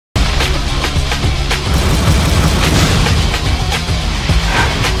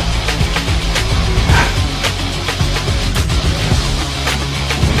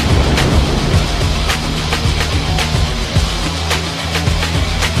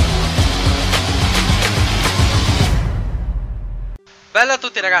Bella a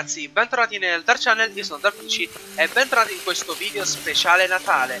tutti ragazzi, bentornati nel Dark Channel, io sono Tanti e bentornati in questo video speciale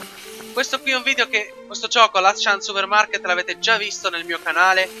Natale. Questo qui è un video che, questo gioco, Lasciate Supermarket, l'avete già visto nel mio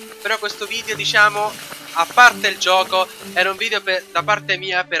canale. Però questo video, diciamo, a parte il gioco, era un video da parte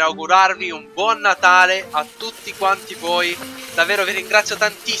mia per augurarvi un buon Natale a tutti quanti voi. Davvero vi ringrazio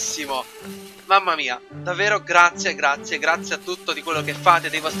tantissimo. Mamma mia, davvero grazie a tutto di quello che fate,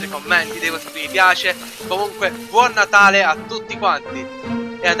 dei vostri commenti, dei vostri mi piace. Comunque, buon Natale a tutti quanti.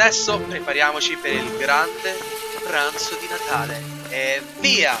 E adesso prepariamoci per il grande pranzo di Natale. E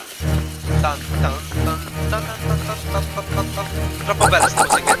via! Troppo bella sta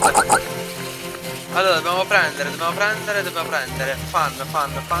musichetta. Allora, dobbiamo prendere. Fan.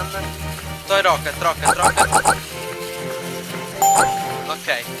 Toy rocket.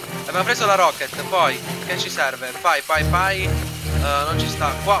 Ok. Abbiamo preso la rocket, poi che ci serve? Pai. Non ci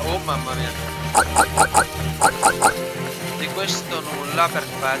sta qua. Oh mamma mia. Di questo nulla,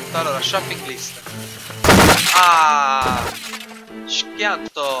 perfetto. Allora, shopping list. Ah,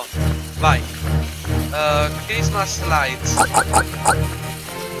 schianto. Vai. Christmas lights.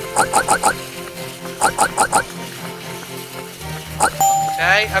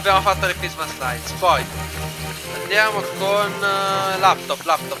 Ok, abbiamo fatto le Christmas lights. Poi andiamo con laptop.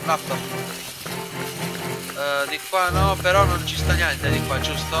 Di qua no, però non ci sta niente di qua,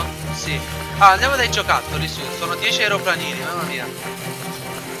 giusto? Sì. Ah, andiamo dai giocattoli su. Sono 10 aeroplanini, mamma mia.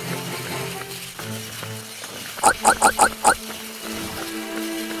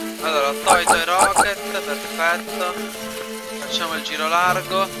 Allora, toy rocket, perfetto. Facciamo il giro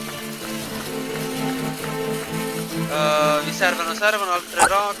largo. Mi servono altre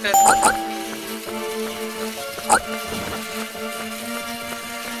rocket.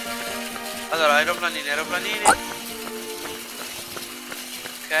 Allora, aeroplanini.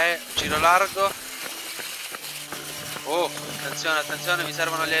 Ok, giro largo. Oh, attenzione, mi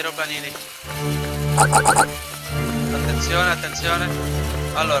servono gli aeroplanini. Attenzione.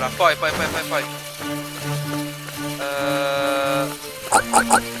 Allora, poi.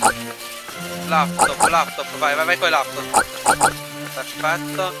 Laptop, vai con i laptop.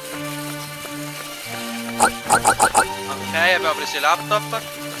 Perfetto. Ok, abbiamo preso i laptop.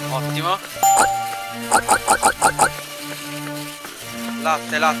 Ottimo.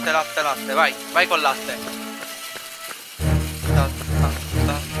 Latte, vai con latte. Latte.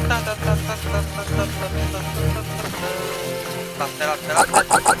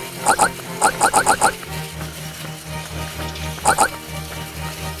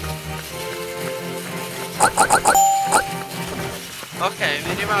 Ok,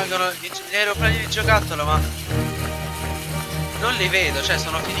 mi rimangono gli aeroplani di giocattolo, ma non li vedo, cioè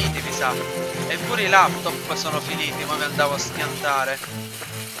sono finiti mi sa. Eppure i laptop sono finiti, ma mi andavo a schiantare.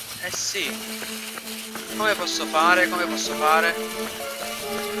 Eh sì. Come posso fare?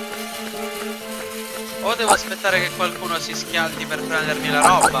 O devo aspettare che qualcuno si schianti per prendermi la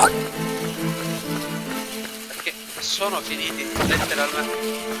roba, perché sono finiti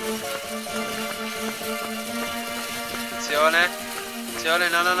letteralmente. Attenzione,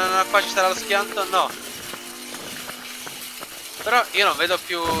 no, qua ci sarà lo schianto, no. Però io non vedo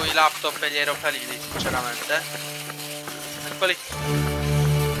più i laptop e gli aeroplanini, sinceramente. Eccoli.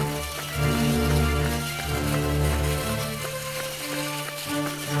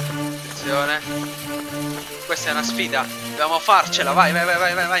 Attenzione. Questa è una sfida, dobbiamo farcela, vai.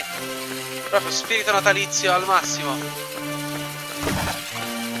 Proprio spirito natalizio al massimo.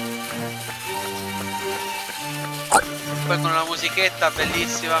 Poi con una musichetta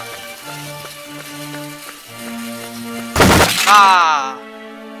bellissima. Ah!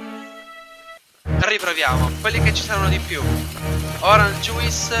 Riproviamo. Quelli che ci saranno di più. Orange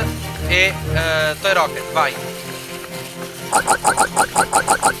Juice e Toy Rocket, vai.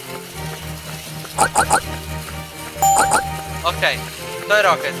 Ok, Toy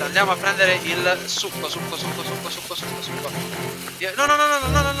Rocket, andiamo a prendere il succo. No,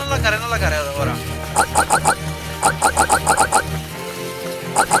 non lagare ora.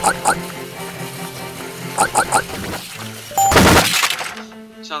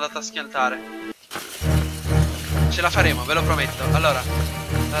 Mi sono andato a schiantare. Ce la faremo, ve lo prometto. Allora,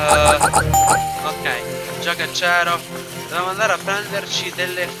 ok, già che c'ero, dobbiamo andare a prenderci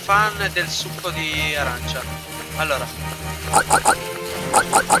delle fan e del succo di arancia. Allora,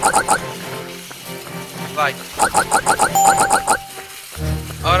 vai.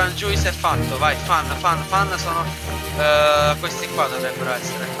 Orange Juice è fatto, vai, fan sono questi qua dovrebbero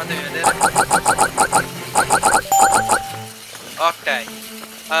essere. Fatemi vedere. Ok.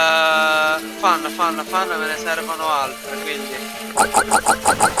 Fan me ne servono altre, quindi.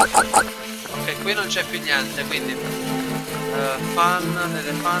 Ok, qui non c'è più niente, quindi Fan,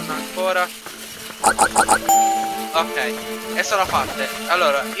 delle fan ancora. Ok, e sono fatte.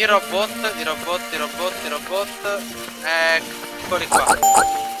 Allora, i robot. Eccoli qua.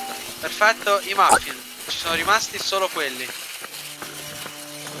 Perfetto, i muffin. Ci sono rimasti solo quelli.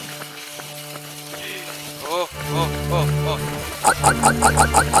 Oh.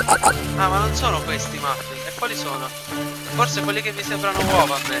 Ah, ma non sono questi i muffin. E quali sono? Forse quelli che mi sembrano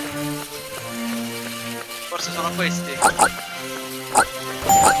uova a me. Forse sono questi.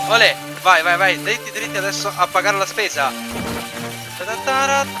 Olè, vai, dritti adesso a pagare la spesa.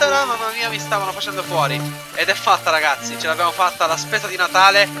 Mamma mia, mi stavano facendo fuori. Ed è fatta, ragazzi, ce l'abbiamo fatta, la spesa di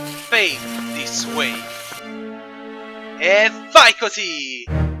Natale. Pay this way. E vai così.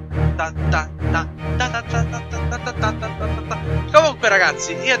 Comunque,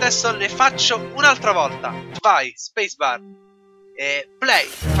 ragazzi, io adesso ne faccio un'altra volta. Vai, spacebar. E play.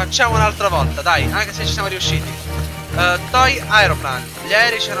 Facciamo un'altra volta, dai, anche se ci siamo riusciti. Toy Aeroplane. Gli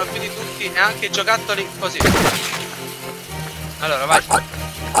aerei c'erano più di tutti e anche i giocattoli così. Allora, vai.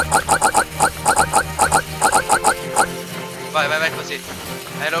 Vai così.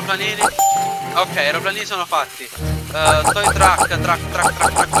 Aeroplanini. Ok, aeroplanini sono fatti. Toy truck.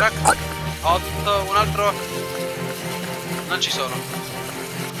 8, un altro. Non ci sono.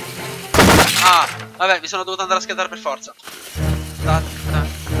 Ah, vabbè, mi sono dovuto andare a schedare per forza.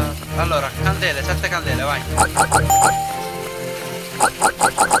 Allora, candele, 7 candele, vai.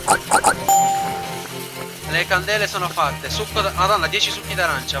 Le candele sono fatte. Succo da... Madonna, 10 succhi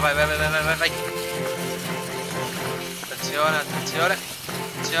d'arancia. Vai. Attenzione,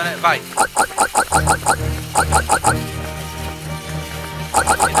 vai.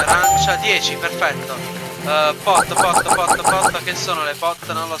 Succhi d'arancia, 10, perfetto. Pot. Che sono le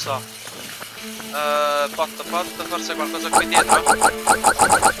pot? Non lo so. Pot, forse qualcosa qui dietro.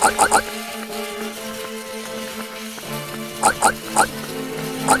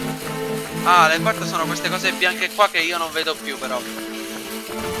 Ah, le porte sono queste cose bianche qua che io non vedo più però.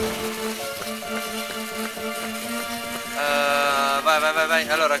 Vai.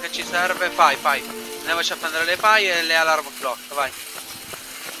 Allora, che ci serve? Fai. Andiamoci a prendere le paie e le alarm clock, vai.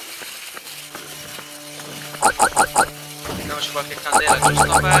 Prendiamoci qualche candela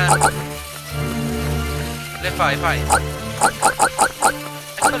giusto per... Le fai.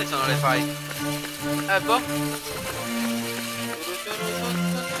 E quali sono le fai? Boh.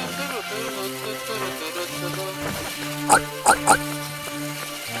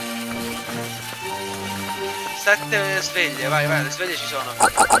 Sette sveglie, vai, le sveglie ci sono.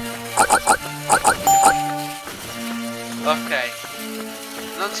 Ok.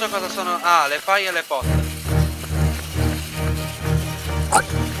 Non so cosa sono. Ah, le paie e le pot.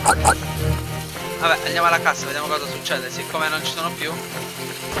 Vabbè, andiamo alla cassa, vediamo cosa succede. Siccome non ci sono più.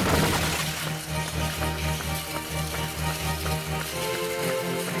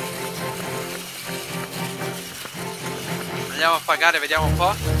 Andiamo a pagare, vediamo un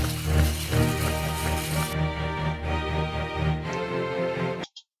po'.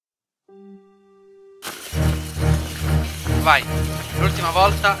 Vai, l'ultima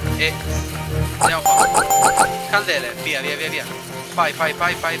volta e andiamo qua. Candele, via. Fai.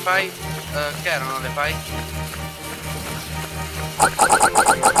 Che erano le fai?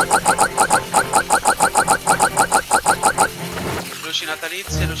 Luci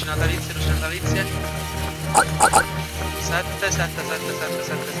natalizie.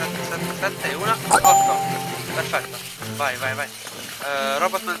 7 e una 8. Perfetto. Vai.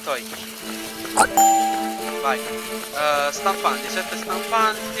 Robot Man Toy. Vai. Stampanti, 7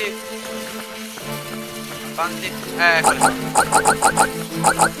 stampanti. Eccole qua.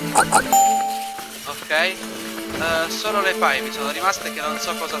 Ok. Solo le paie mi sono rimaste che non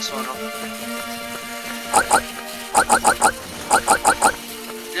so cosa sono.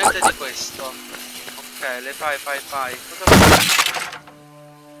 Niente di questo. Ok, le paie. Cosa sono?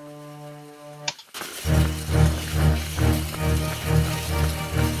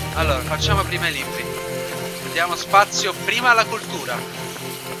 Allora, facciamo prima i libri. Diamo spazio prima alla cultura.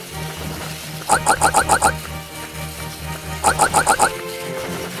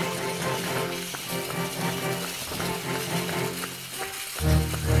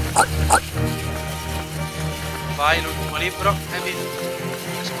 Vai, l'ultimo libro e mi è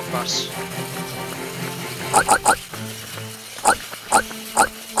scomparso.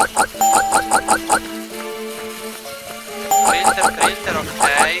 Printer,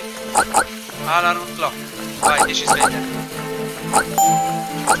 ok. Alarm clock. Vai, 10 sveglie.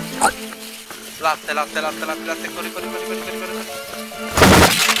 Latte, corri.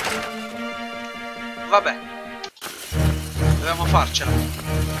 Vabbè. Dobbiamo farcela.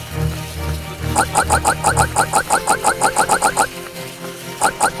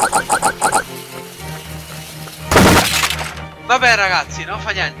 Vabbè ragazzi, non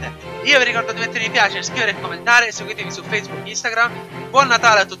fa niente. Io vi ricordo di mettere mi piace, iscrivervi e commentare. Seguitemi su Facebook e Instagram. Buon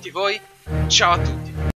Natale a tutti voi. Ciao a tutti.